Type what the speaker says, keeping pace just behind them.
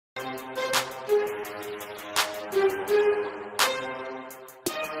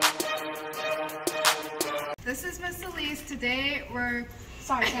This is Miss Alyse. Today we're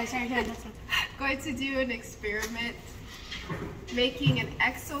going to do an experiment making an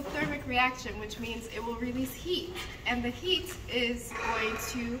exothermic reaction, which means it will release heat. And the heat is going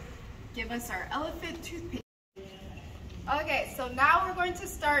to give us our elephant toothpaste. Okay, so now we're going to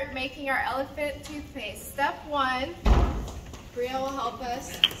start making our elephant toothpaste. Step 1, Bria will help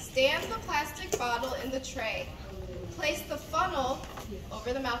us. Stand the plastic bottle in the tray. Place the funnel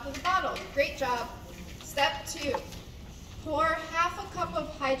over the mouth of the bottle. Great job. Step 2, pour half a cup of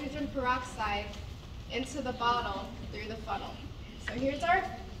hydrogen peroxide into the bottle through the funnel. So here's our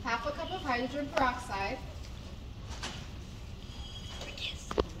half a cup of hydrogen peroxide.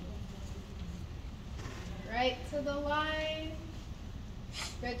 Right to the line.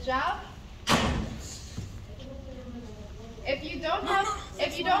 Good job. If you don't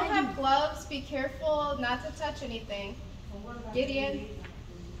have gloves, be careful not to touch anything. Gideon,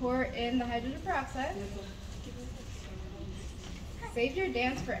 pour in the hydrogen peroxide. Save your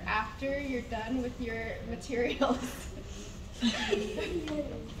dance for after you're done with your materials.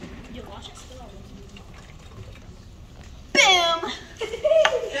 Boom!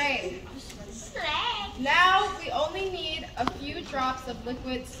 Great. Now we only need a few drops of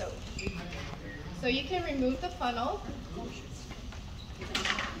liquid soap. So you can remove the funnel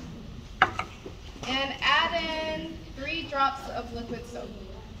and add in 3 drops of liquid soap.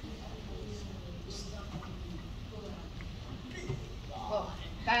 Whoa,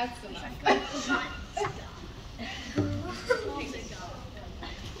 that's enough.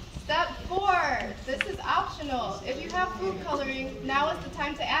 Step 4, this is optional. If you have food coloring, now is the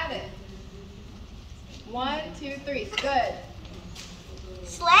time to add it. 1, 2, 3, good.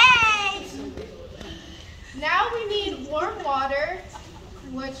 Slay! Now we need warm water,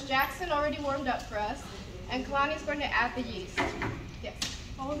 which Jackson already warmed up for us, and Kalani's going to add the yeast. Yes.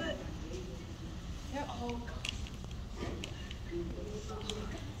 All of it? Yep.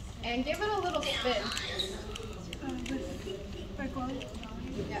 And give it a little spin.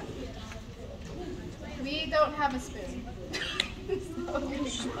 Yeah. We don't have a spoon.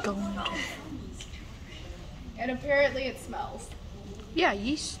 And apparently it smells. Yeah,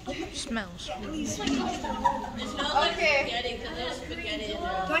 yeast smells. Okay.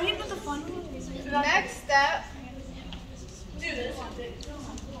 Do I need to put the funnel? Next step.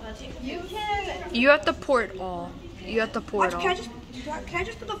 You have to pour it all. You have to pour it all. Can I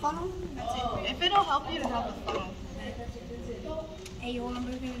just put the funnel? If it'll help you to help the funnel. Hey, you want to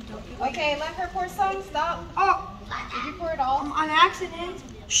move it? Okay, let her pour some. Stop. Oh! Did you pour it all? On accident.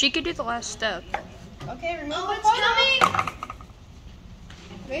 She could do the last step. Okay, remove the It's funnel. coming!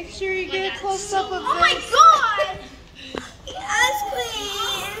 Make sure you get a close up of Oh this. my god! Yes,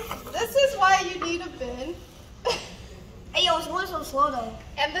 please! This is why you need a bin. Hey, yo, it's going so slow though.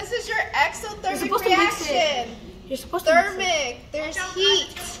 And this is your You're exothermic supposed to mix it. reaction. You're supposed to mix it. Thermic. There's heat.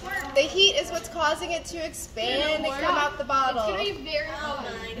 The heat is what's causing it to expand and come out the bottle.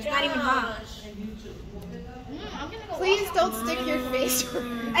 It's not even hot. Please don't stick your face.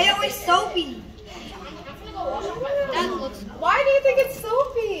 Hey, yo, it's soapy. Why do you think it's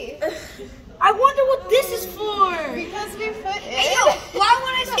soapy? I wonder what this is for. Because we put it. Hey, yo, why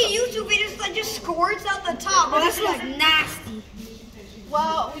when I see YouTube videos that just squirts out the top? Well, that's like nasty.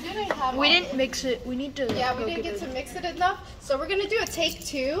 Well, we didn't have. We didn't mix it. We need to. Yeah, we didn't get to mix it enough. So we're gonna do a take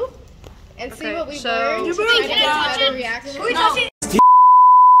 2 and see Okay, what we so- learned. You to really try to can't get a touch better it. reaction. Can we touch it?